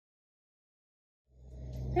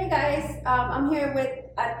Hey guys, I'm here with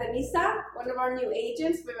Denisa, one of our new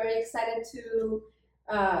agents. We're very excited to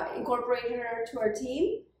incorporate her to our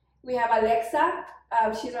team. We have Alexa,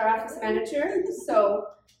 she's our office manager. So,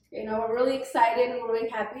 we're really excited and we're really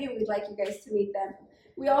happy, and we'd like you guys to meet them.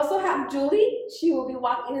 We also have Julie. She will be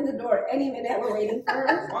walking in the door any minute. We're waiting for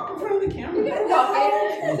her. Walk in front of the camera. You can walk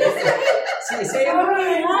in. Say All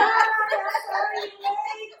right.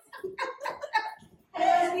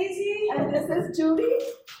 Hello, Lizzie. And this is Julie.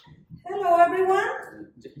 Hello, everyone.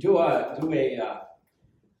 Do a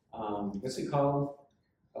what's it called?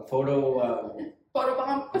 A photo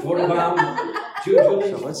Photobomb. photobomb. Julie.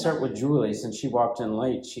 So let's start with Julie. Since she walked in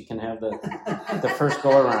late, she can have the first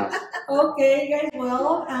go around. Okay, guys.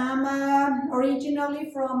 Well, I'm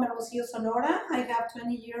originally from Hermosillo, Sonora. I have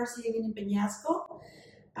 20 years living in Peñasco.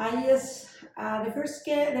 The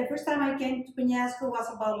first time I came to Peñasco was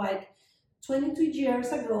about like 22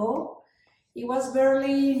 years ago. It was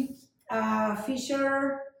barely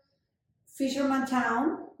fisherman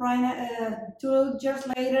town. Right, 2 years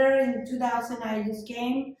later, in 2000, I just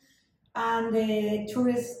came, and the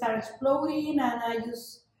tourists started exploding, and I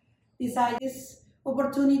just decided this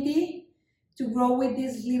opportunity to grow with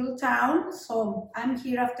this little town. So I'm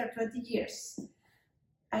here after 20 years.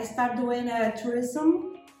 I started doing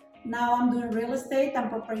tourism. Now I'm doing real estate and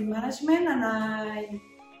property management, and I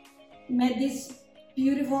met these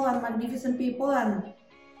beautiful and magnificent people, and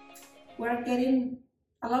we're getting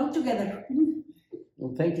along together.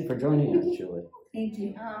 Well, thank you for joining us, Julie. Thank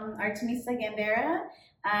you. Artemisa Gandera.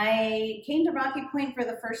 I came to Rocky Point for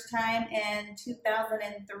the first time in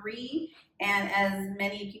 2003, and as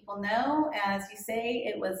many people know, as you say,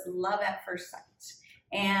 it was love at first sight.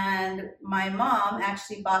 And my mom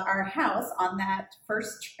actually bought our house on that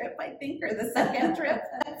first trip, I think, or the second trip.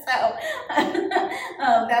 So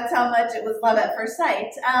that's how much it was love at first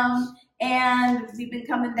sight. And we've been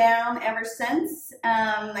coming down ever since.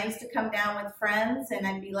 I used to come down with friends, and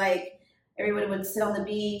I'd be like, everybody would sit on the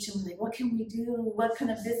beach and be like, what can we do? What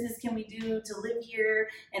kind of business can we do to live here?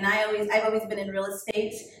 And I've always been in real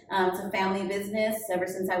estate. It's a family business ever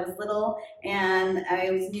since I was little. And I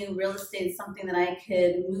always knew real estate is something that I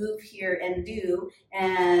could move here and do.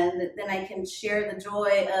 And then I can share the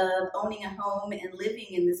joy of owning a home and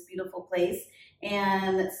living in this beautiful place.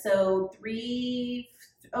 And so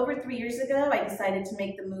over 3 years ago, I decided to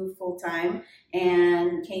make the move full-time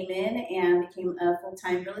and came in and became a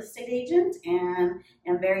full-time real estate agent, and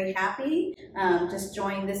am very happy. Just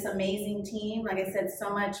joined this amazing team. Like I said,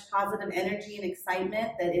 so much positive energy and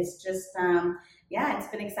excitement that it's just, it's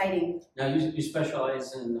been exciting. Now you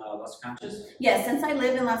specialize in Las Conchas? Yes, since I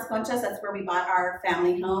live in Las Conchas, that's where we bought our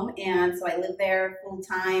family home, and so I live there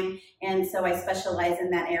full-time, and so I specialize in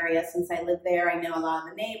that area. Since I live there, I know a lot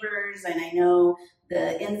of the neighbors, and I know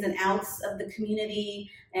the ins and outs of the community,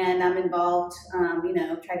 and I'm involved,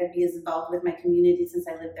 try to be as involved with my community since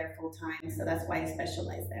I live there full time. So that's why I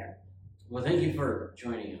specialize there. Well, thank you for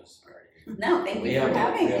joining us already. No, thank you for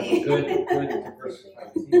having me. We have a good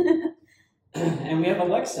diversified team. And we have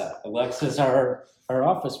Alexa. Alexa's our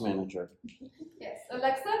office manager. Yes,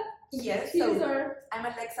 Alexa. Yes, She's so our. I'm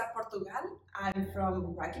Alexa Portugal. I'm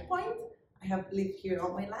from Rocky Point. I have lived here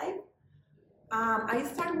all my life. I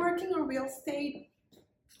started working on real estate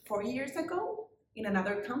 4 years ago in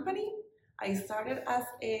another company. I started as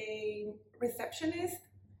a receptionist,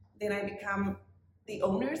 then I became the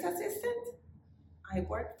owner's assistant. I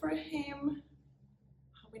worked for him,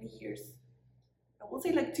 how many years? I will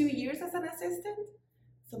say like 2 years as an assistant.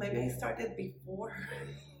 So maybe I started before.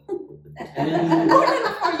 More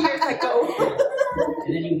than 4 years ago.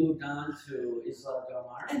 And then you moved on to Isla Del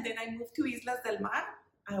Mar? And then I moved to Islas del Mar.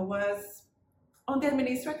 I was on the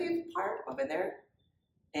administrative part over there.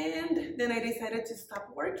 And then I decided to stop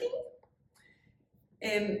working.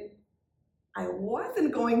 And I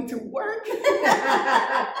wasn't going to work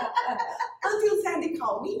until Sandy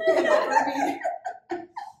called me and offered me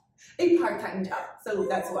a part-time job. So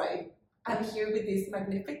that's why I'm here with this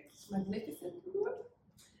magnificent group.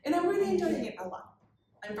 And I'm really enjoying it a lot.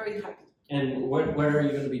 I'm very happy. And what are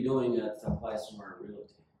you going to be doing at Playa Sonora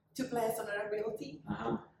Realty? To Playa Sonora Realty,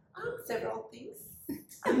 Uh-huh. several things.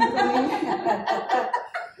 I'm doing.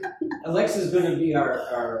 Alexa's going to be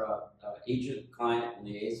our agent client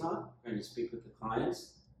liaison. We're going to speak with the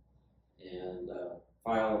clients and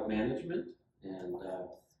file management, and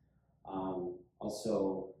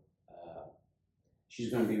also she's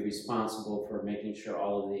going to be responsible for making sure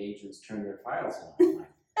all of the agents turn their files in on time.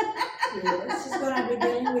 Yes, she's gonna be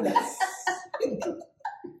dealing with us.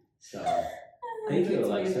 So thank you,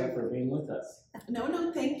 Alexa, for being with us.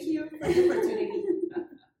 No, thank you for the opportunity.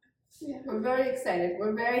 Yeah, we're very excited.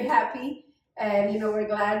 We're very happy. And, we're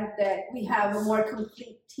glad that we have a more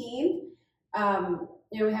complete team.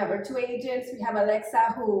 We have our 2 agents. We have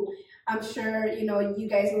Alexa, who I'm sure, you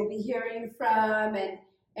guys will be hearing from,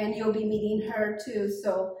 and you'll be meeting her too.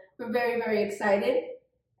 So we're very, very excited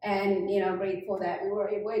and, grateful that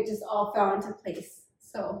it just all fell into place.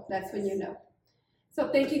 So that's when you know. So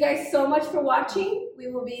thank you guys so much for watching. We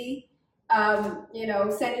will be,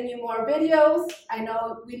 sending you more videos.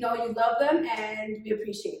 We know you love them, and we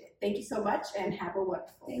appreciate it. Thank you so much, and have a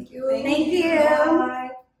wonderful. Thank you. Thank you.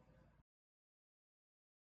 Bye.